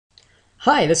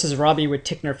Hi, this is Robbie with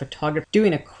Tickner Photography,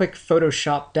 doing a quick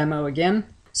Photoshop demo again.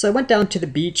 So I went down to the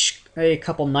beach a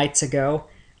couple nights ago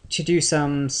to do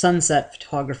some sunset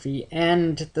photography,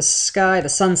 and the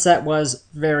sunset was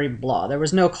very blah. There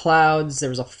was no clouds, there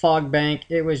was a fog bank,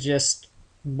 it was just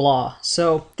blah.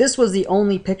 So this was the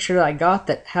only picture I got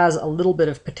that has a little bit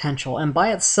of potential, and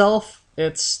by itself,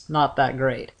 it's not that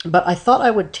great. But I thought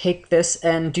I would take this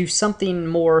and do something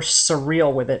more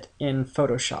surreal with it in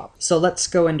Photoshop. So let's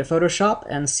go into Photoshop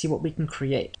and see what we can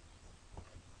create.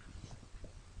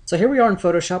 So here we are in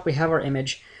Photoshop, we have our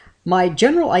image. My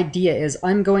general idea is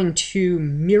I'm going to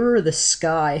mirror the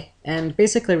sky and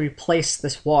basically replace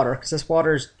this water, because this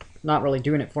water's not really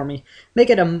doing it for me. Make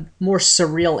it a more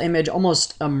surreal image,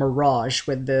 almost a mirage,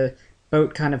 with the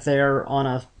boat kind of there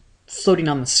on floating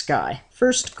on the sky.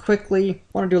 First, quickly,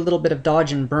 want to do a little bit of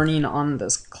dodge and burning on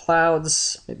those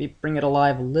clouds, maybe bring it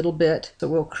alive a little bit. So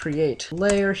we'll create a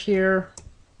layer here.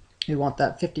 We want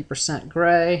that 50%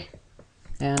 gray,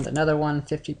 and another one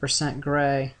 50%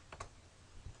 gray.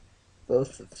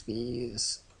 Both of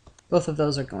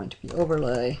those are going to be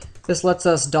overlay. This lets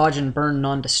us dodge and burn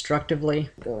non-destructively.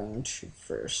 Going to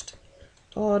first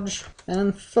dodge,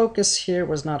 and focus here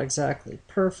was not exactly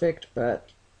perfect, but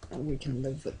we can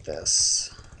live with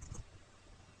this.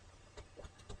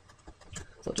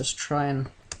 So just try and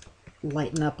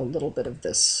lighten up a little bit of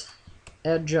this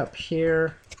edge up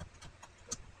here,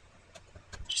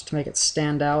 just to make it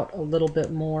stand out a little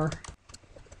bit more.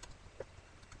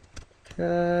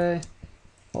 Okay,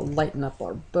 I'll lighten up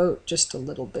our boat just a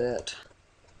little bit.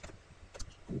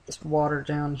 Get this water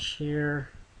down here.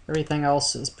 Everything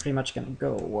else is pretty much going to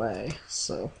go away,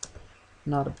 so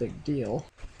not a big deal.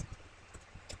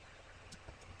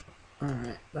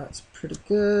 Alright, that's pretty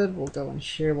good. We'll go in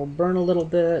here, we'll burn a little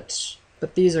bit,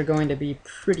 but these are going to be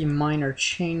pretty minor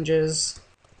changes.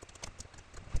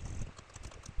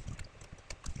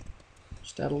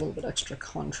 Just add a little bit extra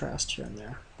contrast here and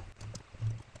there.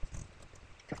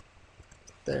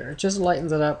 There, it just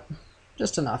lightens it up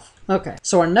just enough. Okay,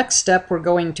 so our next step, we're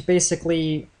going to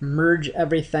basically merge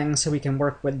everything so we can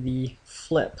work with the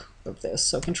flip of this.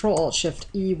 So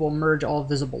Control-Alt-Shift-E will merge all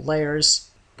visible layers.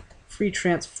 Free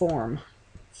transform,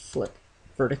 flip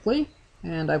vertically,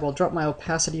 and I will drop my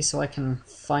opacity so I can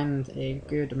find a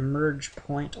good merge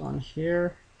point on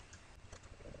here.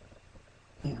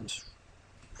 And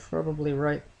probably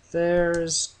right there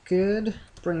is good.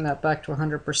 Bring that back to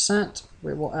 100%.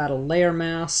 We will add a layer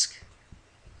mask,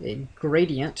 a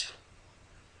gradient,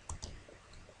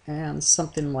 and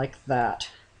something like that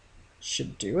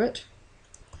should do it.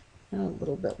 And a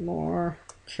little bit more.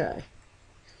 Okay.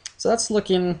 So that's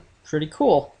looking pretty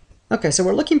cool. Okay, so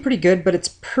we're looking pretty good, but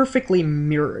it's perfectly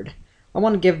mirrored. I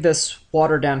want to give this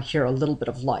water down here a little bit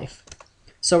of life.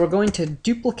 So we're going to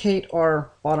duplicate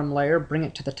our bottom layer, bring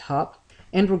it to the top,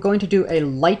 and we're going to do a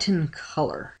lighten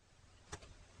color.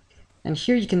 And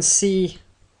here you can see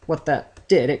what that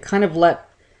did. It kind of let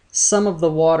some of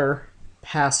the water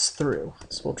pass through.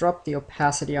 So we'll drop the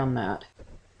opacity on that.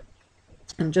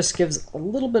 And just gives a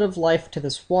little bit of life to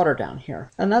this water down here.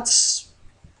 And that's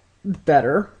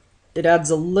better. It adds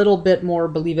a little bit more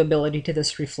believability to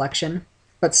this reflection,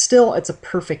 but still it's a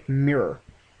perfect mirror.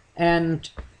 And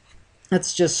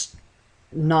it's just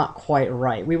not quite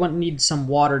right. We need some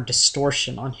water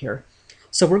distortion on here.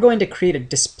 So we're going to create a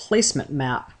displacement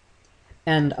map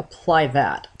and apply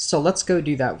that. So let's go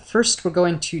do that. First, we're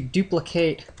going to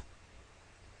duplicate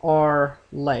our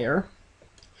layer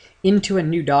into a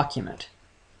new document,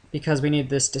 because we need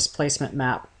this displacement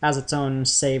map as its own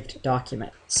saved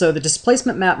document. So the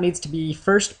displacement map needs to be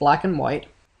first black and white,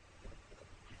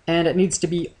 and it needs to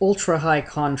be ultra high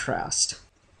contrast.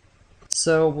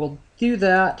 So we'll do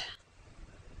that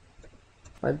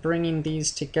by bringing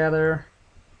these together.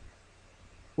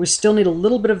 We still need a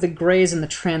little bit of the grays and the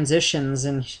transitions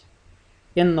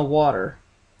in the water,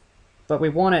 but we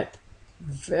want it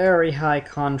very high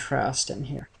contrast in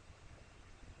here,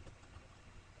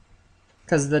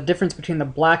 because the difference between the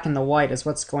black and the white is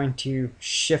what's going to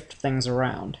shift things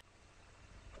around.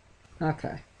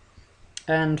 Okay,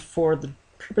 and for the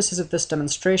purposes of this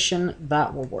demonstration,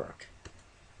 that will work.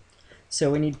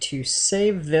 So we need to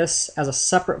save this as a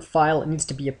separate file. It needs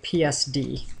to be a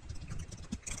PSD.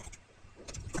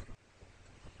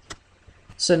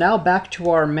 So now back to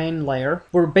our main layer.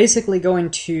 We're basically going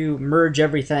to merge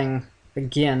everything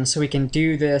again, so we can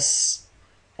do this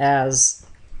as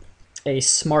a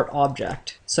smart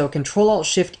object. So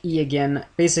Control-Alt-Shift-E again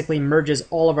basically merges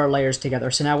all of our layers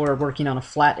together. So now we're working on a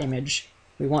flat image.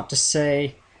 We want to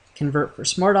say convert for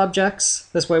smart objects.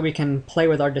 This way we can play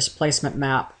with our displacement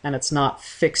map and it's not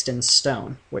fixed in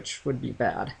stone, which would be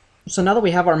bad. So now that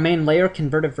we have our main layer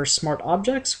converted for smart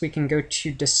objects, we can go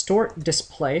to Distort,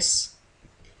 Displace,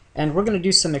 and we're going to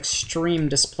do some extreme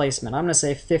displacement. I'm going to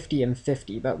say 50 and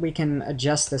 50, but we can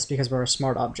adjust this because we're a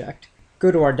smart object.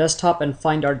 Go to our desktop and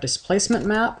find our displacement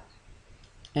map,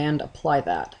 and apply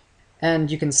that.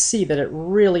 And you can see that it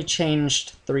really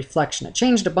changed the reflection. It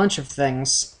changed a bunch of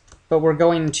things, but we're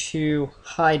going to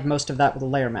hide most of that with a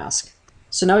layer mask.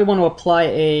 So now we want to apply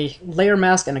a layer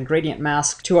mask and a gradient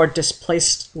mask to our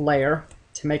displaced layer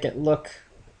to make it look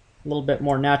a little bit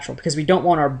more natural, because we don't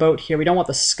want our boat here, we don't want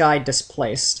the sky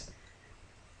displaced.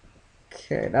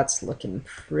 Okay, that's looking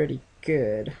pretty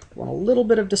good. Want a little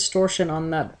bit of distortion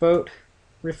on that boat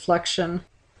reflection.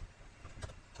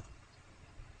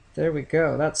 There we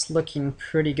go, that's looking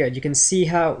pretty good. You can see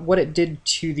what it did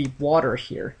to the water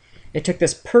here. It took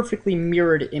this perfectly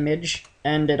mirrored image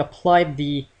and it applied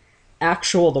the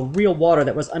real water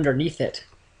that was underneath it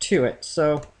to it.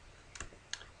 So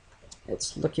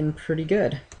it's looking pretty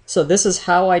good. So this is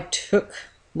how I took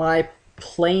my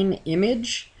plain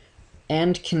image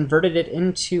and converted it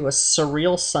into a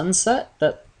surreal sunset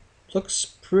that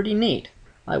looks pretty neat.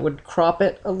 I would crop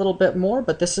it a little bit more,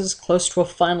 but this is close to a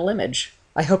final image.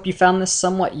 I hope you found this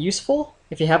somewhat useful.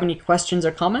 If you have any questions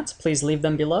or comments, please leave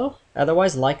them below.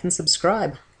 Otherwise, like and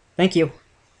subscribe. Thank you.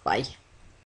 Bye.